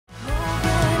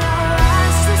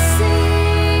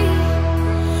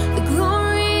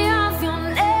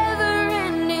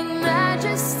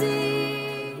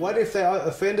if the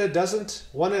offender doesn't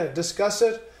want to discuss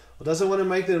it or doesn't want to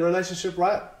make the relationship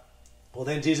right, well,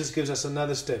 then Jesus gives us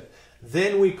another step.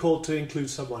 Then we call to include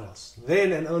someone else.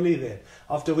 Then and only then.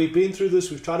 After we've been through this,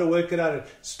 we've tried to work it out,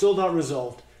 it's still not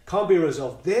resolved, can't be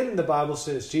resolved. Then the Bible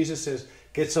says, Jesus says,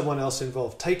 get someone else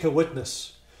involved. Take a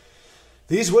witness.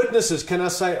 These witnesses, can I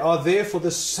say, are there for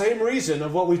the same reason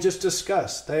of what we just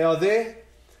discussed. They are there.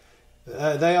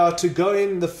 They are to go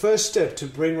in the first step to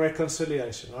bring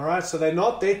reconciliation. All right? So they're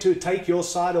not there to take your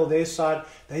side or their side.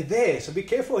 They're there. So be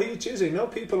careful who you're choosing. No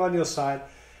people on your side.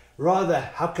 Rather,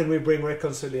 how can we bring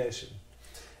reconciliation?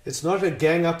 It's not a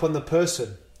gang up on the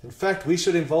person. In fact, we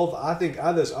should involve, I think,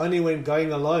 others only when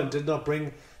going alone did not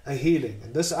bring a healing.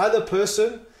 And this other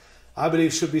person, I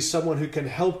believe, should be someone who can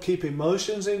help keep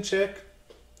emotions in check,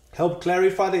 help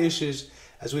clarify the issues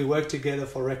as we work together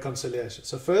for reconciliation.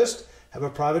 So first, have a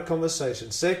private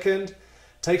conversation. Second,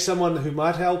 take someone who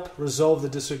might help resolve the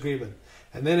disagreement.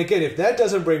 And then again, if that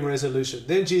doesn't bring resolution,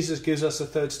 then Jesus gives us a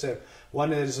third step. One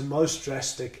that is the most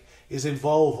drastic, is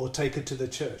involve or take it to the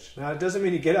church. Now, it doesn't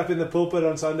mean you get up in the pulpit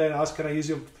on Sunday and ask, can I use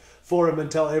your forum and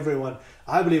tell everyone?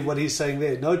 I believe what he's saying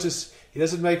there. Notice, he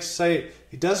does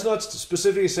not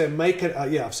specifically say, make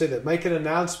an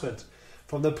announcement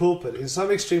from the pulpit. In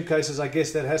some extreme cases, I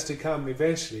guess that has to come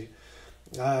eventually,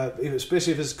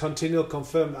 especially if it's continual,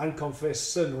 confirmed,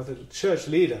 unconfessed sin with a church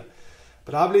leader.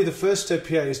 But I believe the first step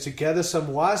here is to gather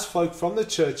some wise folk from the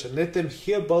church and let them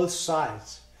hear both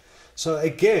sides. So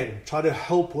again, try to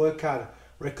help work out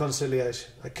reconciliation.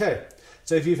 Okay,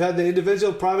 so if you've had the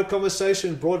individual private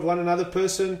conversation, brought one another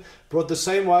person, brought the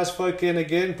same wise folk in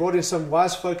again, brought in some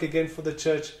wise folk again for the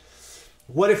church,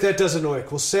 what if that doesn't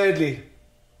work? Well, sadly,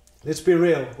 let's be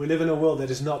real, we live in a world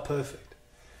that is not perfect.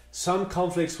 Some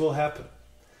conflicts will happen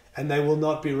and they will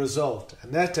not be resolved.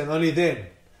 And that, and only then,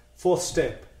 fourth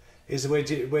step, is where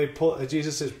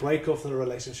Jesus says, break off the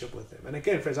relationship with them. And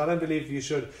again, friends, I don't believe you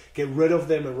should get rid of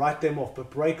them and write them off, but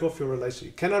break off your relationship.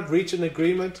 You cannot reach an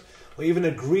agreement or even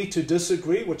agree to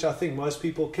disagree, which I think most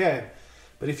people can.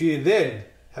 But if you then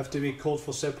have to be called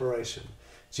for separation,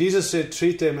 Jesus said,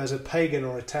 treat them as a pagan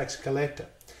or a tax collector.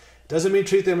 It doesn't mean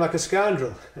treat them like a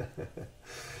scoundrel.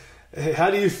 How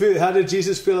did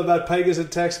Jesus feel about pagans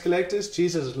and tax collectors?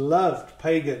 Jesus loved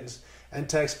pagans and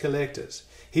tax collectors.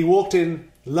 He walked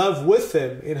in love with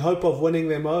them in hope of winning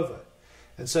them over.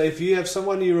 And so if you have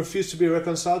someone you refuse to be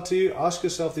reconciled to you, ask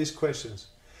yourself these questions.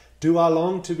 Do I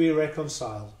long to be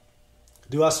reconciled?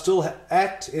 Do I still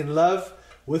act in love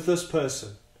with this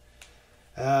person?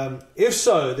 If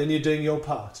so, then you're doing your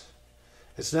part.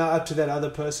 It's now up to that other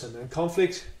person. And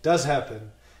conflict does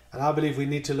happen. And I believe we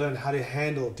need to learn how to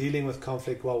handle dealing with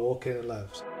conflict while walking in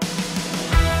love.